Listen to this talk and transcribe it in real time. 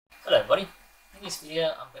Hello everybody, in this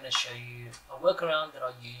video I'm going to show you a workaround that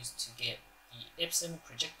I use to get the Epson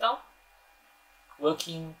Projector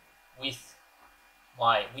working with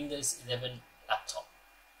my Windows 11 laptop.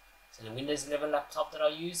 So the Windows 11 laptop that I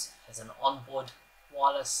use has an onboard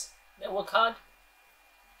wireless network card,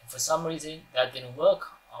 and for some reason that didn't work.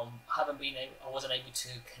 I wasn't able to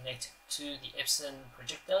connect to the Epson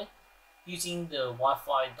Projector using the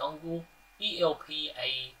Wi-Fi dongle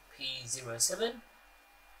ELP-AP07,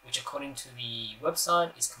 which according to the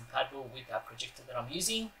website is compatible with that projector that I'm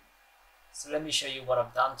using. So let me show you what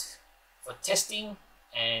I've done for testing,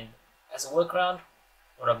 and as a workaround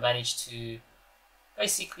what I've managed to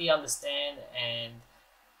basically understand and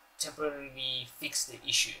temporarily fix the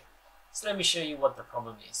issue. So let me show you what the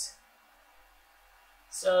problem is.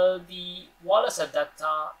 So the wireless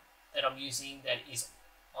adapter that I'm using that is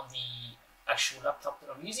on the actual laptop that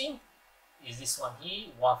I'm using is this one here,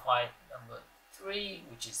 Wi-Fi number 3,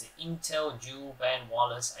 which is the Intel dual band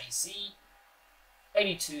wireless AC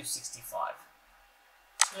 8265.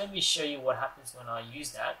 So let me show you what happens when I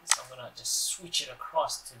use that. So I'm going to just switch it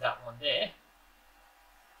across to that one there.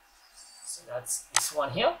 So that's this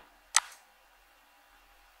one here.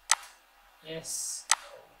 Yes,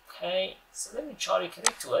 okay, so let me try to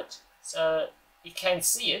connect to it so you can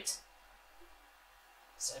see it.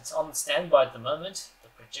 So it's on standby at the moment, the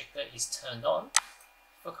projector is turned on.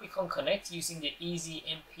 If I click on connect using the Easy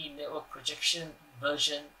MP network projection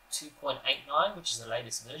version 2.89, which is the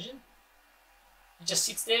latest version, it just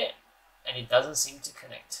sits there and it doesn't seem to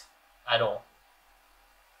connect at all.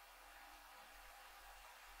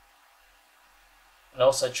 And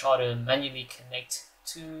also try to manually connect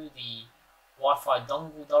to the Wi-Fi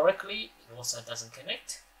dongle directly, it also doesn't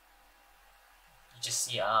connect. You just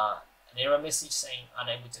see an error message saying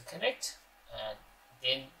unable to connect, and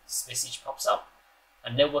then this message pops up. A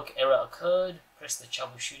network error occurred, press the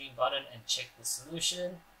troubleshooting button and check the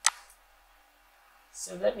solution.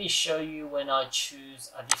 So let me show you when I choose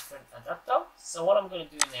a different adapter. So what I'm going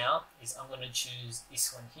to do now is I'm going to choose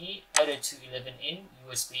this one here, 802.11n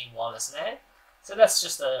USB wireless LAN. So that's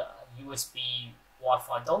just a USB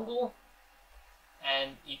Wi-Fi dongle,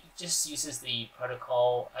 and it just uses the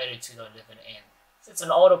protocol 802.11n. So it's an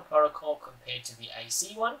older protocol compared to the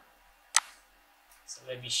AC one. So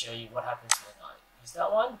let me show you what happens when I use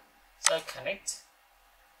that one. So connect.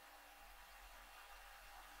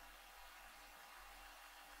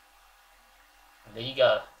 And there you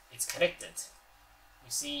go, it's connected. You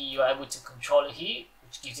see you're able to control it here,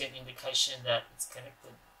 which gives you an indication that it's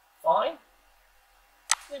connected fine.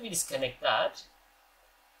 Let me disconnect that.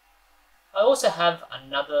 I also have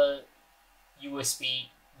another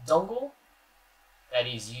USB dongle that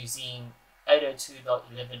is using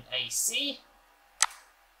 802.11ac.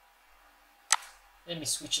 Let me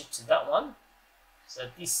switch it to that one. So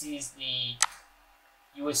this is the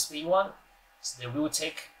USB one. So the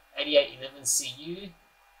Realtek 8811CU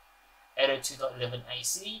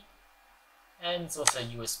 802.11ac, and it's also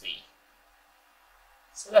USB.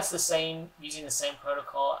 So that's the same, using the same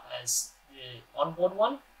protocol as the onboard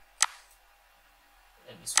one.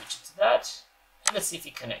 Let me switch it to that, and let's see if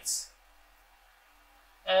it connects.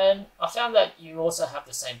 And I found that you also have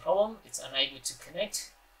the same problem, it's unable to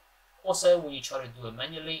connect. Also, when you try to do it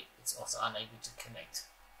manually, it's also unable to connect.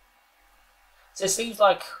 So it seems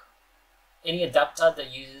like any adapter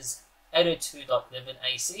that uses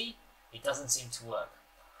 802.11ac, it doesn't seem to work.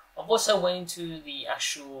 I've also went into the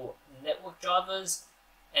actual network drivers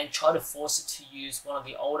and tried to force it to use one of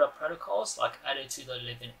the older protocols like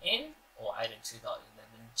 802.11n or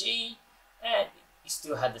 802.11g, and you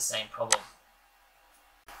still had the same problem.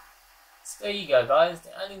 So there you go guys,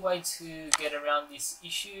 the only way to get around this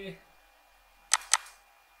issue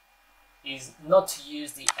is not to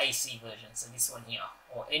use the AC version, so this one here,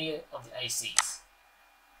 or any of the ACs.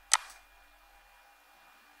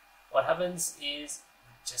 What happens is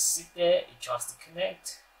you just sit there, it tries to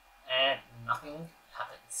connect, and nothing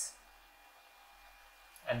happens.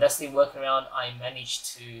 And that's the workaround I managed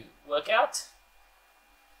to work out.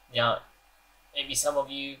 Now, maybe some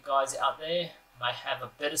of you guys out there might have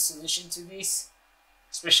a better solution to this,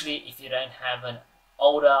 especially if you don't have an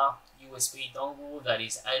older USB dongle that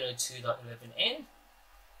is 802.11n.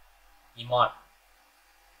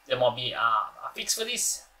 There might be a fix for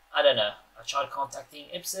this. I don't know. I tried contacting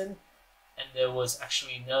Epson, and there was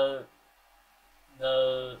actually no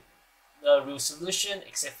real solution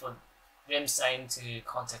except for them saying to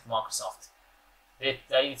contact Microsoft.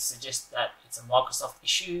 They suggest that it's a Microsoft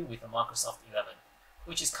issue with a Microsoft 11,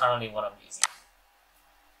 which is currently what I'm using.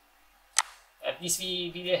 If this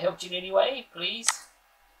video helped you in any way, please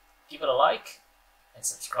give it a like and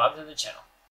subscribe to the channel.